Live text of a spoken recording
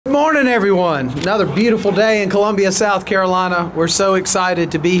Good morning, everyone. Another beautiful day in Columbia, South Carolina. We're so excited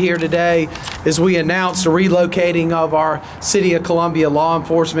to be here today as we announce the relocating of our City of Columbia Law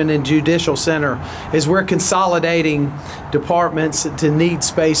Enforcement and Judicial Center, as we're consolidating departments to need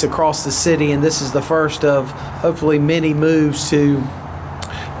space across the city, and this is the first of hopefully many moves to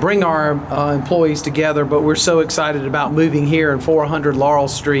bring our employees together. But we're so excited about moving here in 400 Laurel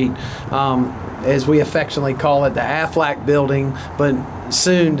Street, as we affectionately call it, the Aflac building, but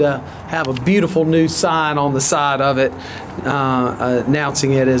soon to have a beautiful new sign on the side of it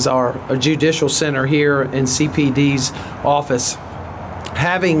announcing it as our Judicial Center here in CPD's office.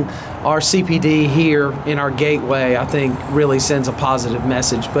 Having our CPD here in our gateway, I think, really sends a positive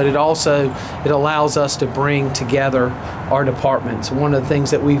message, but it allows us to bring together our departments. One of the things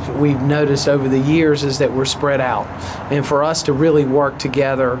that we've noticed over the years is that we're spread out, and for us to really work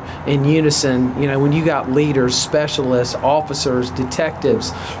together in unison, you know, when you got leaders, specialists, officers,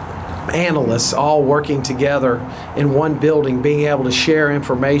 detectives, analysts all working together in one building, being able to share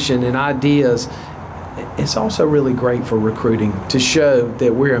information and ideas, it's also really great for recruiting, to show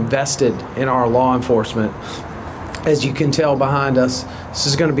that we're invested in our law enforcement. As you can tell behind us, this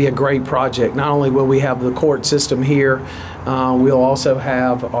is going to be a great project. Not only will we have the court system here, we'll also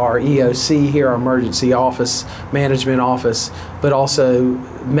have our EOC here, our emergency office, management office, but also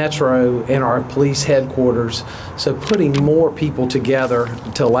Metro and our police headquarters. So putting more people together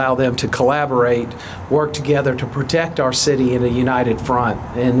to allow them to collaborate, work together to protect our city in a united front.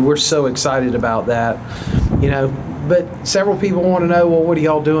 And we're so excited about that. You know, but several people want to know, well, what are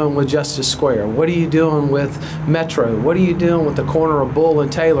y'all doing with Justice Square? What are you doing with Metro? What are you doing with the corner of Bull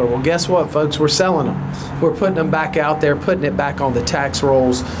and Taylor? Well, guess what, folks? We're selling them. We're putting them back out there, putting it back on the tax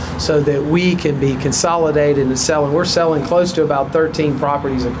rolls so that we can be consolidated and selling. We're selling close to about 13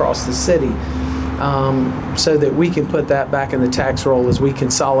 properties across the city, so that we can put that back in the tax roll as we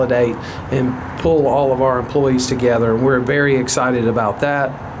consolidate and pull all of our employees together. And we're very excited about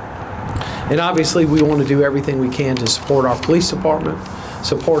that. And obviously, we want to do everything we can to support our police department,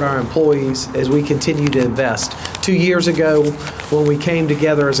 support our employees as we continue to invest. 2 years ago, when we came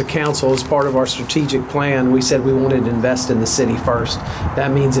together as a council as part of our strategic plan, we said we wanted to invest in the city first.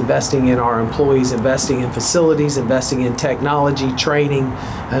 That means investing in our employees, investing in facilities, investing in technology, training,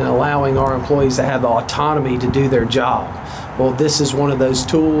 and allowing our employees to have the autonomy to do their job. Well, this is one of those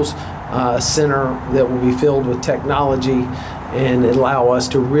tools, a center that will be filled with technology and allow us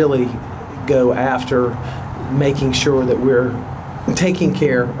to really go after making sure that we're taking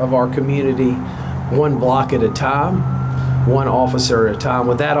care of our community one block at a time, one officer at a time.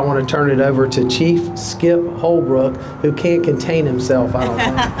 With that, I want to turn it over to Chief Skip Holbrook, who can't contain himself, I don't know.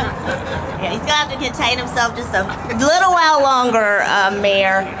 Yeah, he's going to have to contain himself just a little while longer,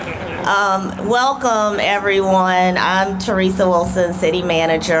 Mayor. Welcome, everyone. I'm Teresa Wilson, City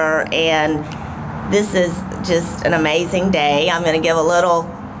Manager, and this is just an amazing day. I'm going to give a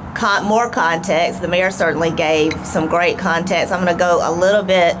little more context. The mayor certainly gave some great context. I'm going to go a little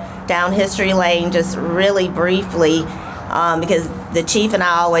bit down history lane just really briefly, because the chief and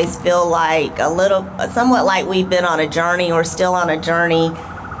I always feel like somewhat like we've been on a journey. We're still on a journey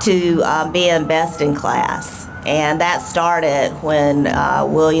to being best in class. And that started when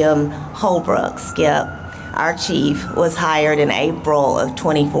William Holbrook, Skip, our chief, was hired in April of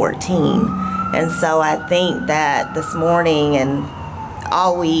 2014. And so I think that this morning and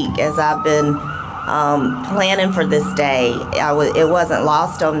all week, as I've been planning for this day, it wasn't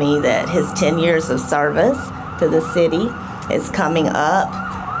lost on me that his 10 years of service to the city is coming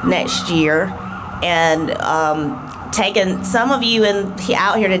up next year. And some of you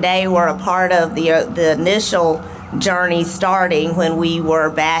out here today were a part of the initial journey starting when we were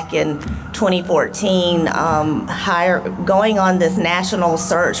back in 2014 going on this national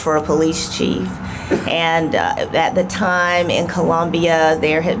search for a police chief. And at the time in Columbia,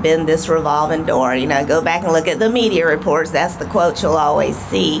 there had been this revolving door. You know, go back and look at the media reports. That's the quote you'll always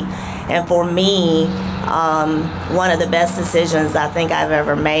see. And for me, one of the best decisions I think I've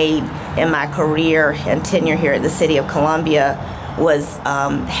ever made in my career and tenure here at the City of Columbia was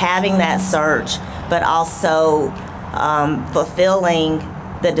having that search, but also fulfilling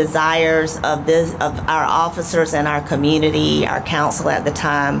the desires of our officers and our community, our council at the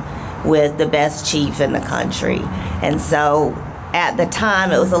time, with the best chief in the country. And so at the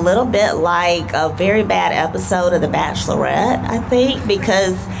time, it was a little bit like a very bad episode of The Bachelorette, I think,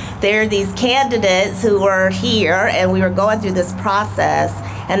 because there are these candidates who were here and we were going through this process,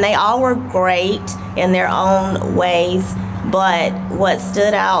 and they all were great in their own ways. But what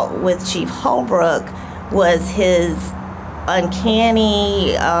stood out with Chief Holbrook was his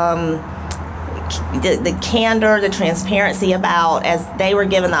uncanny the candor, the transparency about, as they were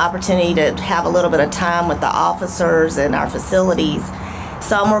given the opportunity to have a little bit of time with the officers in our facilities,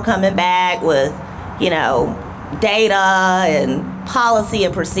 some were coming back with, data and policy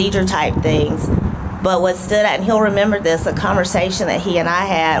and procedure type things. But what stood out, and he'll remember this, a conversation that he and I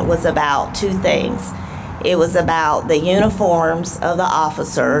had was about two things. It was about the uniforms of the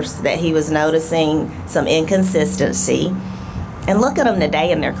officers, that he was noticing some inconsistency. And look at them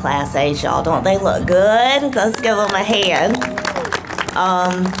today in their Class A's, y'all. Don't they look good? Let's give them a hand.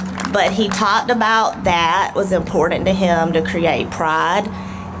 But he talked about that was important to him to create pride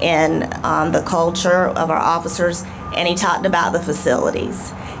in the culture of our officers. And he talked about the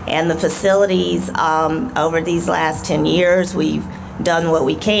facilities. And the facilities, over these last 10 years, we've done what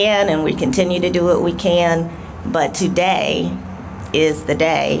we can, and we continue to do what we can. But today is the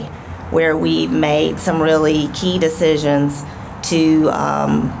day where we've made some really key decisions to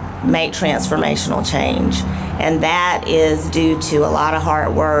make transformational change. And that is due to a lot of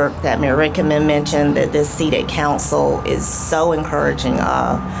hard work that Mayor Rickenmann mentioned, that this seated council is so encouraging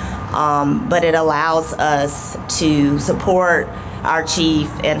of. But it allows us to support our chief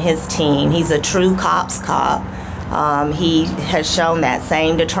and his team. He's a true cop's cop. He has shown that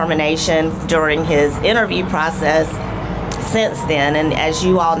same determination during his interview process since then. And as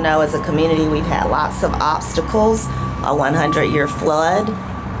you all know, as a community, we've had lots of obstacles: a 100-year flood,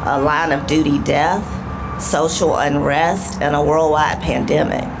 a line of duty death, social unrest, and a worldwide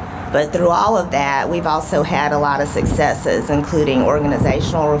pandemic. But through all of that, we've also had a lot of successes, including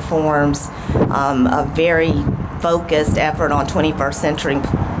organizational reforms, a very focused effort on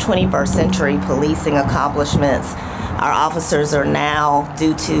 21st century policing accomplishments. Our officers are now,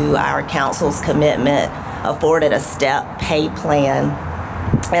 due to our council's commitment, afforded a step pay plan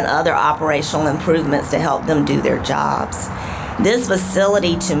and other operational improvements to help them do their jobs. This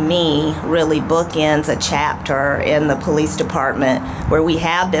facility, to me, really bookends a chapter in the police department where we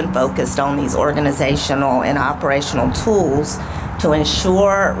have been focused on these organizational and operational tools to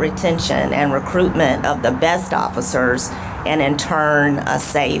ensure retention and recruitment of the best officers, and in turn, a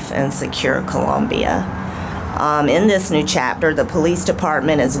safe and secure Columbia. In this new chapter, the police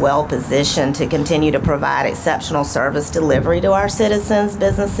department is well positioned to continue to provide exceptional service delivery to our citizens,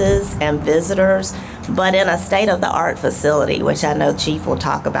 businesses, and visitors, but in a state-of-the-art facility, which I know Chief will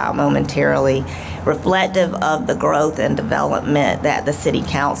talk about momentarily, reflective of the growth and development that the City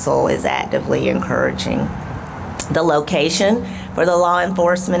Council is actively encouraging. The location for the Law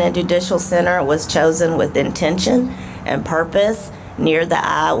Enforcement and Judicial Center was chosen with intention and purpose, near the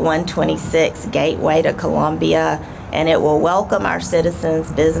I-126 gateway to Columbia, and it will welcome our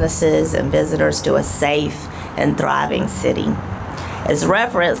citizens, businesses, and visitors to a safe and thriving city. As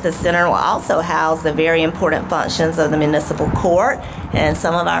referenced, the center will also house the very important functions of the municipal court, and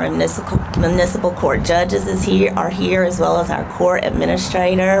some of our municipal court judges are here, as well as our court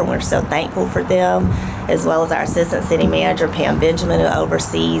administrator. We're so thankful for them, as well as our assistant city manager, Pam Benjamin, who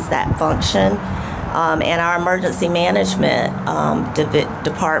oversees that function. And our emergency management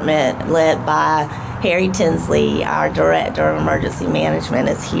department, led by Harry Tinsley, our director of emergency management,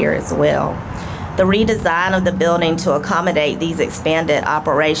 is here as well. The redesign of the building to accommodate these expanded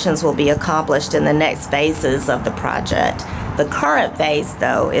operations will be accomplished in the next phases of the project. The current phase,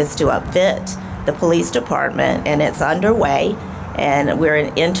 though, is to upfit the police department, and it's underway. And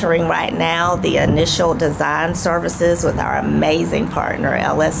we're entering right now the initial design services with our amazing partner,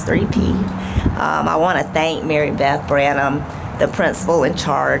 LS3P. I want to thank Mary Beth Branham, the principal in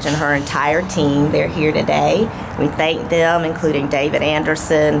charge, and her entire team. They're here today. We thank them, including David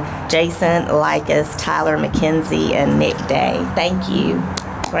Anderson, Jason Likas, Tyler McKenzie, and Nick Day. Thank you.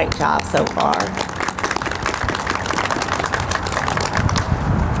 Great job so far.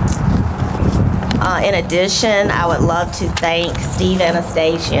 In addition, I would love to thank Steve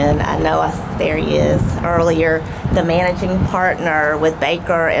Anastasian. I know there he is earlier, the managing partner with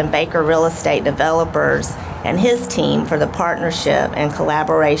Baker and Baker Real Estate Developers, and his team for the partnership and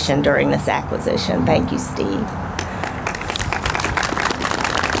collaboration during this acquisition. Thank you, Steve.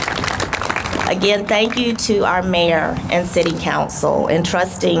 Again, thank you to our mayor and city council in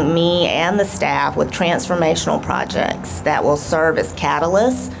trusting me and the staff with transformational projects that will serve as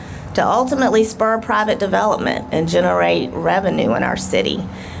catalysts to ultimately spur private development and generate revenue in our city.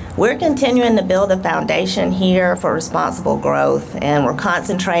 We're continuing to build a foundation here for responsible growth, and we're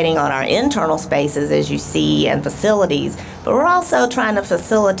concentrating on our internal spaces, as you see, and facilities, but we're also trying to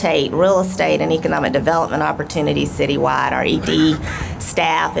facilitate real estate and economic development opportunities citywide. Our ED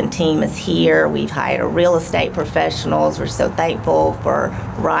staff and team is here. We've hired real estate professionals. We're so thankful for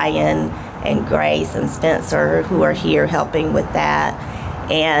Ryan and Grace and Spencer, who are here helping with that.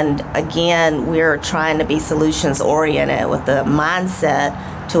 And again, we're trying to be solutions oriented with the mindset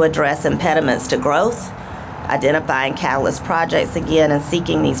to address impediments to growth, identifying catalyst projects again, and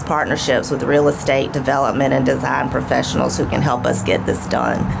seeking these partnerships with real estate development and design professionals who can help us get this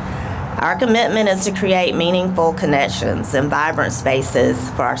done. Our commitment is to create meaningful connections and vibrant spaces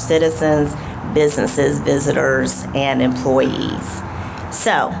for our citizens, businesses, visitors, and employees.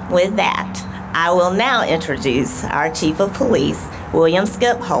 So with that, I will now introduce our Chief of Police, William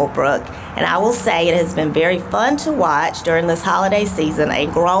Skip Holbrook, and I will say it has been very fun to watch during this holiday season a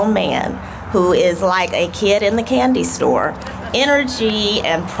grown man who is like a kid in the candy store. Energy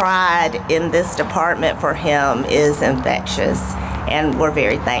and pride in this department for him is infectious, and we're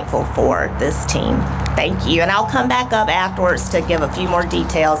very thankful for this team. Thank you, and I'll come back up afterwards to give a few more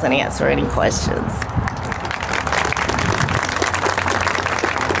details and answer any questions.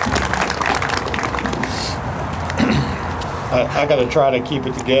 I got to try to keep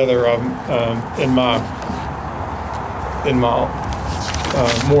it together. In my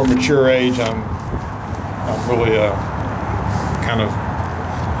more mature age, I'm really kind of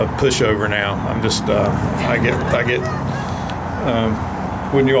a pushover now. I'm just I get.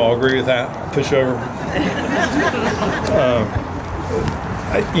 Wouldn't you all agree with that? Pushover.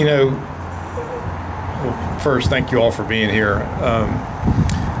 Well, first, thank you all for being here.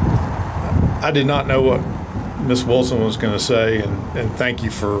 I did not know what Ms. Wilson was going to say, and thank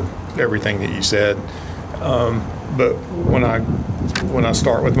you for everything that you said. But when I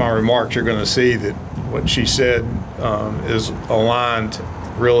start with my remarks, you're going to see that what she said is aligned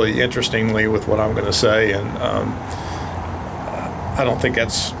really interestingly with what I'm going to say, and I don't think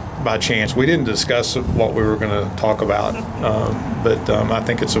that's by chance. We didn't discuss what we were going to talk about, but I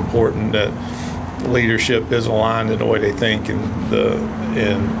think it's important that leadership is aligned in the way they think, and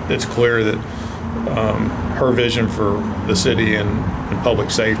it's clear that her vision for the city and public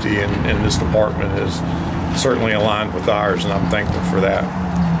safety and this department is certainly aligned with ours, and I'm thankful for that.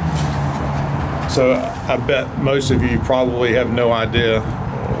 So I bet most of you probably have no idea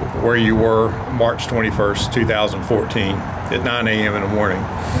where you were March 21st, 2014 at 9 a.m. in the morning.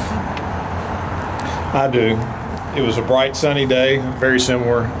 I do. It was a bright sunny day, very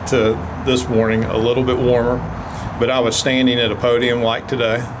similar to this morning, a little bit warmer, but I was standing at a podium like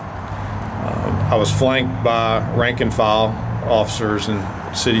today. I was flanked by rank and file officers and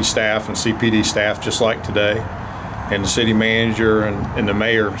city staff and CPD staff just like today, and the city manager and the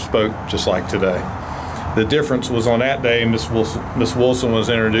mayor spoke just like today. The difference was on that day, Ms. Wilson was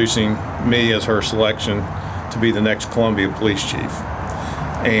introducing me as her selection to be the next Columbia Police Chief.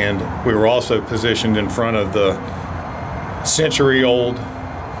 And we were also positioned in front of the century-old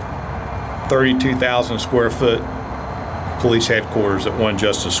 32,000 square foot police headquarters at 1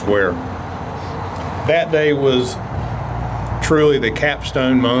 Justice Square. That day was truly the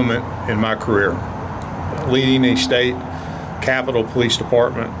capstone moment in my career, leading a state capital police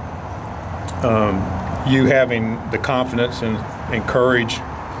department. You having the confidence and courage,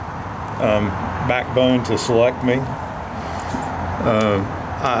 backbone to select me,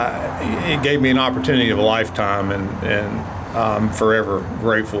 it gave me an opportunity of a lifetime, and I'm forever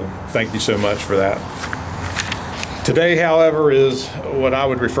grateful. Thank you so much for that. Today, however, is what I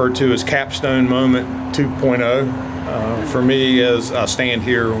would refer to as capstone moment 2.0 for me, as I stand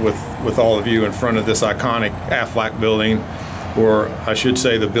here with all of you in front of this iconic Aflac building, or I should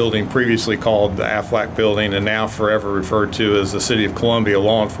say the building previously called the Aflac building and now forever referred to as the City of Columbia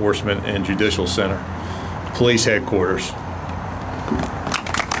Law Enforcement and Judicial Center, police headquarters.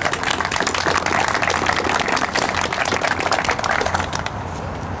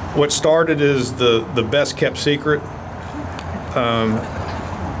 What started as the best kept secret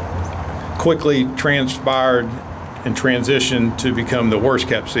quickly transpired and transitioned to become the worst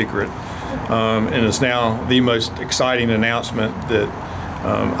kept secret, and is now the most exciting announcement that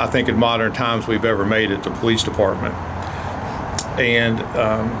I think in modern times we've ever made at the police department. And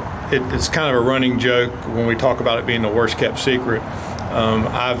it's kind of a running joke when we talk about it being the worst kept secret.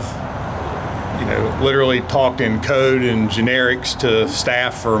 I've literally talked in code and generics to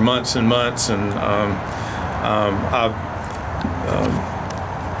staff for months and months, and I've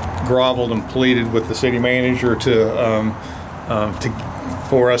groveled and pleaded with the city manager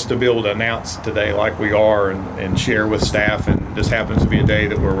for us to be able to announce today like we are and share with staff. And this happens to be a day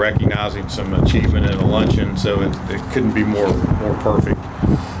that we're recognizing some achievement in a luncheon, so it couldn't be more perfect.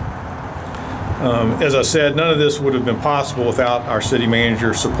 As I said, none of this would have been possible without our city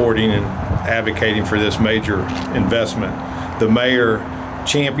manager supporting and advocating for this major investment. The mayor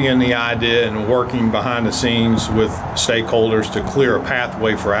championed the idea and working behind the scenes with stakeholders to clear a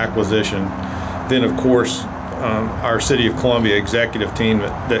pathway for acquisition. Then, of course, our City of Columbia executive team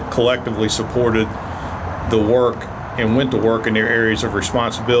that collectively supported the work and went to work in their areas of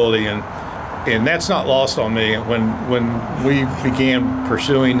responsibility, and that's not lost on me. When we began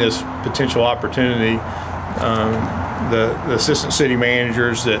pursuing this potential opportunity, the assistant city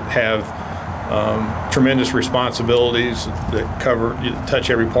managers that have tremendous responsibilities that touch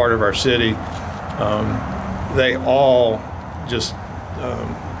every part of our city, they all just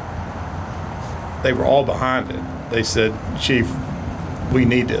they were all behind it. They said, "Chief, we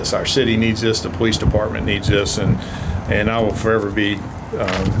need this. Our city needs this. The police department needs this," and I will forever be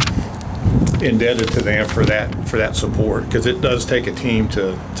indebted to them for that support, because it does take a team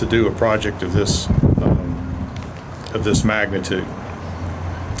to do a project of this magnitude.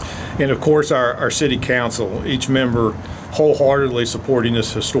 And of course, our city council, each member wholeheartedly supporting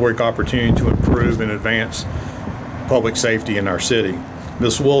this historic opportunity to improve and advance public safety in our city.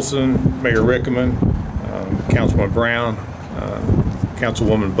 Ms. Wilson, Mayor Rickenmann, Councilman Brown,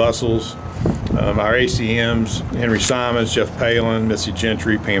 Councilwoman Bustles, our ACMs, Henry Simons, Jeff Palin, Missy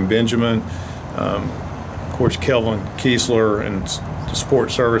Gentry, Pam Benjamin, of course Kelvin Kiesler, and the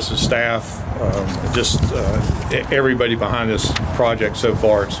support services staff, everybody behind this project so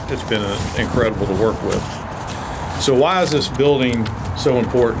far. It's been incredible to work with. So why is this building so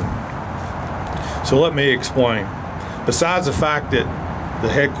important? So let me explain. Besides the fact that the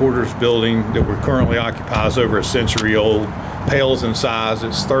headquarters building that we currently occupy is over a century old, pales in size,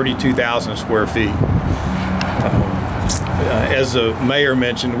 it's 32,000 square feet. As the mayor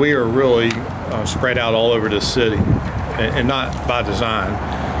mentioned, we are really spread out all over this city, and not by design.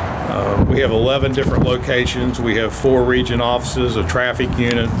 We have 11 different locations. We have 4 region offices, a traffic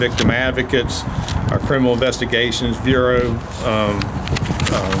unit, victim advocates, our criminal investigations bureau,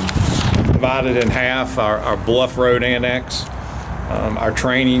 divided in half, our Bluff Road annex, our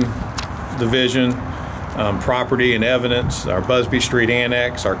training division, property and evidence, our Busby Street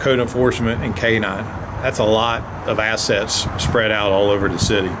annex, our code enforcement, and K-9. That's a lot of assets spread out all over the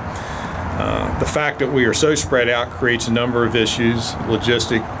city. The fact that we are so spread out creates a number of issues,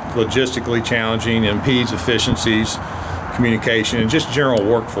 logistically challenging, impedes efficiencies, communication, and just general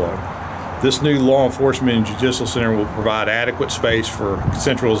workflow. This new law enforcement and judicial center will provide adequate space for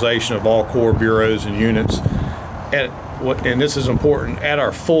centralization of all core bureaus and units, and this is important, at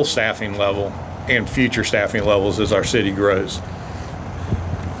our full staffing level and future staffing levels as our city grows.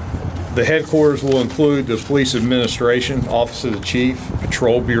 The headquarters will include the Police Administration, Office of the Chief,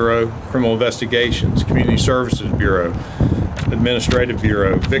 Patrol Bureau, Criminal Investigations, Community Services Bureau, Administrative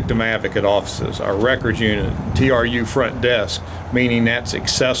Bureau, Victim Advocate offices, our Records Unit, TRU Front Desk, meaning that's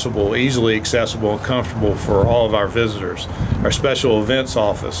accessible, easily accessible and comfortable for all of our visitors, our Special Events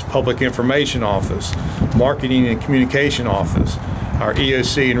Office, Public Information Office, Marketing and Communication Office, our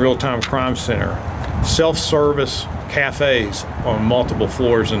EOC and Real-Time Crime Center, self-service cafes on multiple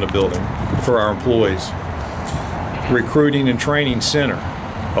floors in the building for our employees, recruiting and training center,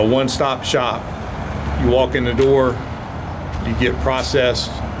 a one-stop shop. You walk in the door, you get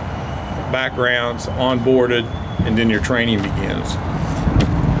processed, backgrounds, onboarded, and then your training begins.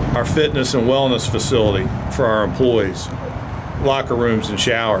 Our fitness and wellness facility for our employees, locker rooms and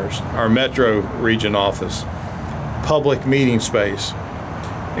showers, our Metro Region office, public meeting space,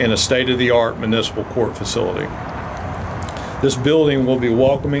 and a state-of-the-art municipal court facility. This building will be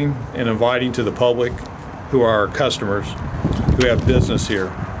welcoming and inviting to the public, who are our customers, who have business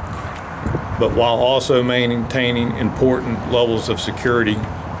here, but while also maintaining important levels of security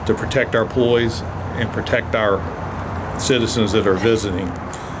to protect our employees and protect our citizens that are visiting.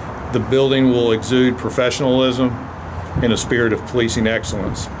 The building will exude professionalism and a spirit of policing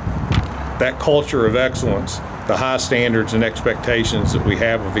excellence. That culture of excellence, the high standards and expectations that we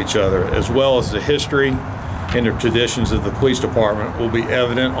have of each other, as well as the history and the traditions of the police department, will be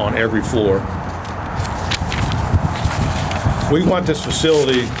evident on every floor. We want this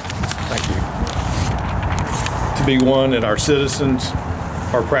facility, thank you, to be one that our citizens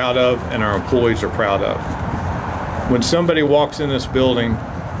are proud of and our employees are proud of. When somebody walks in this building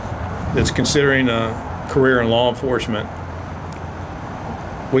that's considering a career in law enforcement,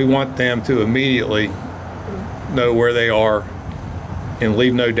 we want them to immediately know where they are and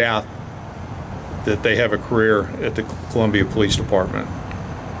leave no doubt that they have a career at the Columbia Police Department.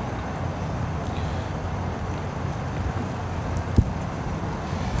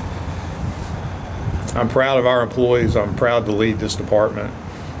 I'm proud of our employees. I'm proud to lead this department.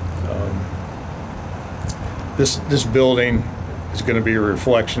 This building is going to be a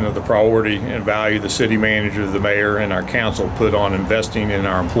reflection of the priority and value the city manager, the mayor, and our council put on investing in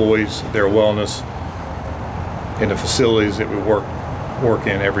our employees, their wellness, and the facilities that we work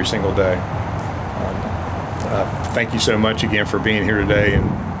in every single day. thank you so much again for being here today.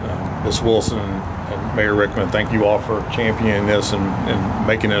 And Ms. Wilson and Mayor Rickenmann, thank you all for championing this and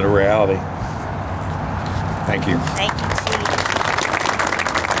making it a reality. Thank you. Thank you, Chief.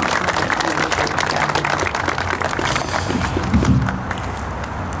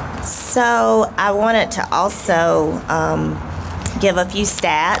 So I wanted to also give a few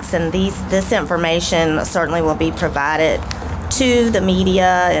stats, and this information certainly will be provided to the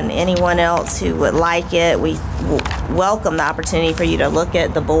media and anyone else who would like it. We welcome the opportunity for you to look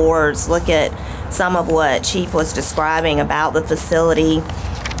at the boards, look at some of what Chief was describing about the facility.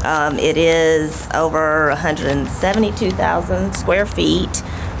 It is over 172,000 square feet.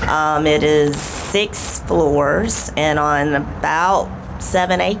 It is 6 floors and on about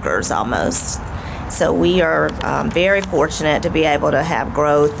 7 acres almost. So we are very fortunate to be able to have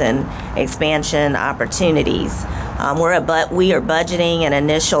growth and expansion opportunities. We are budgeting an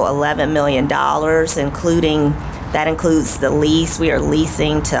initial $11 million, that includes the lease. We are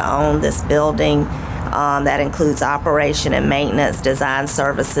leasing to own this building. That includes operation and maintenance, design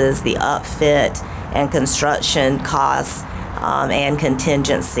services, the upfit and construction costs, and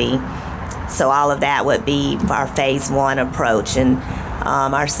contingency. So all of that would be our phase 1 approach. And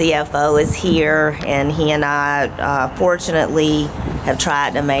our CFO is here, and he and I fortunately have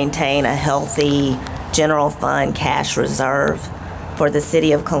tried to maintain a healthy general fund cash reserve for the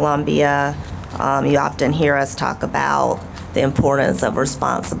City of Columbia. You often hear us talk about the importance of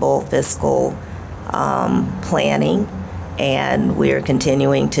responsible fiscal planning, and we're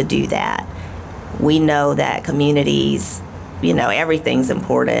continuing to do that. We know that communities, everything's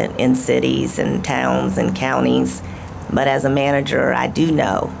important in cities and towns and counties, but as a manager, I do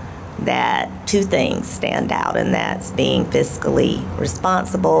know that 2 things stand out, and that's being fiscally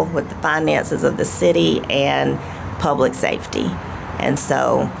responsible with the finances of the city and public safety. And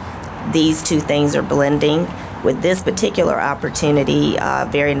so these 2 things are blending with this particular opportunity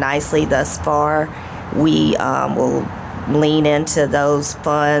very nicely thus far. We will lean into those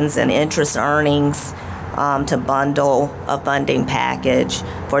funds and interest earnings to bundle a funding package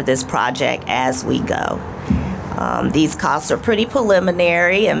for this project as we go. These costs are pretty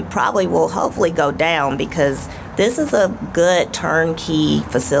preliminary and probably will hopefully go down because this is a good turnkey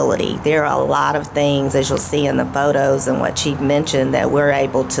facility. There are a lot of things, as you'll see in the photos and what Chief mentioned, that we're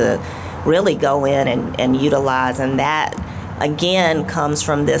able to really go in and utilize, and that again comes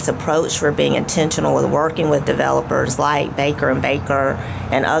from this approach for being intentional with working with developers like Baker & Baker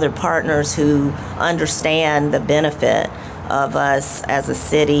and other partners who understand the benefit of us as a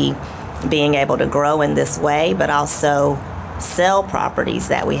city being able to grow in this way, but also sell properties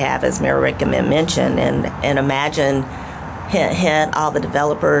that we have, as Mayor Rickenmann mentioned, and imagine, hint, hint, all the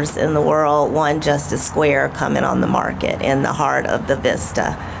developers in the world, One Justice Square coming on the market in the heart of the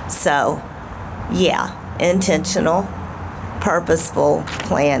Vista. So, yeah, intentional, purposeful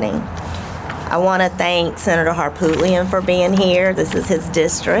planning. I want to thank Senator Harpootlian for being here. This is his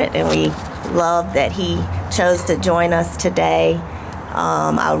district, and we love that he chose to join us today.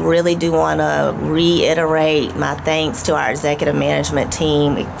 I really do want to reiterate my thanks to our executive management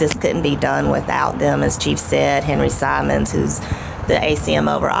team. This couldn't be done without them, as Chief said. Henry Simons, who's the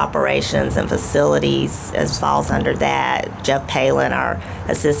ACM over operations and facilities, as falls under that. Jeff Palin, our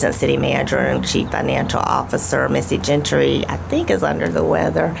assistant city manager and chief financial officer. Missy Gentry, I think, is under the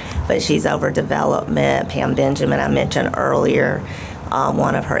weather, but she's over development. Pam Benjamin, I mentioned earlier.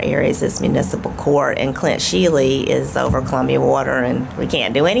 One of her areas is municipal court, and Clint Shealy is over Columbia Water, and we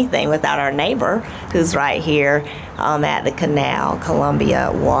can't do anything without our neighbor who's right here at the canal,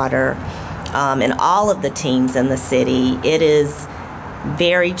 Columbia Water, and all of the teams in the city. It is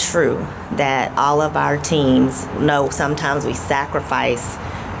very true that all of our teams know sometimes we sacrifice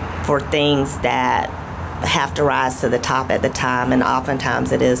for things that have to rise to the top at the time, and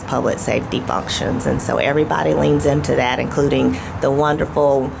oftentimes it is public safety functions. And so everybody leans into that, including the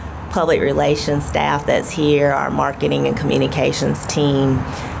wonderful public relations staff that's here, our marketing and communications team,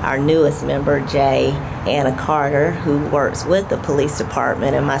 our newest member, Jay, Anna Carter, who works with the police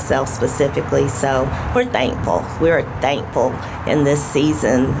department, and myself specifically. So we're thankful. We're thankful in this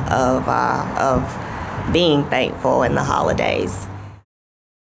season of being thankful in the holidays.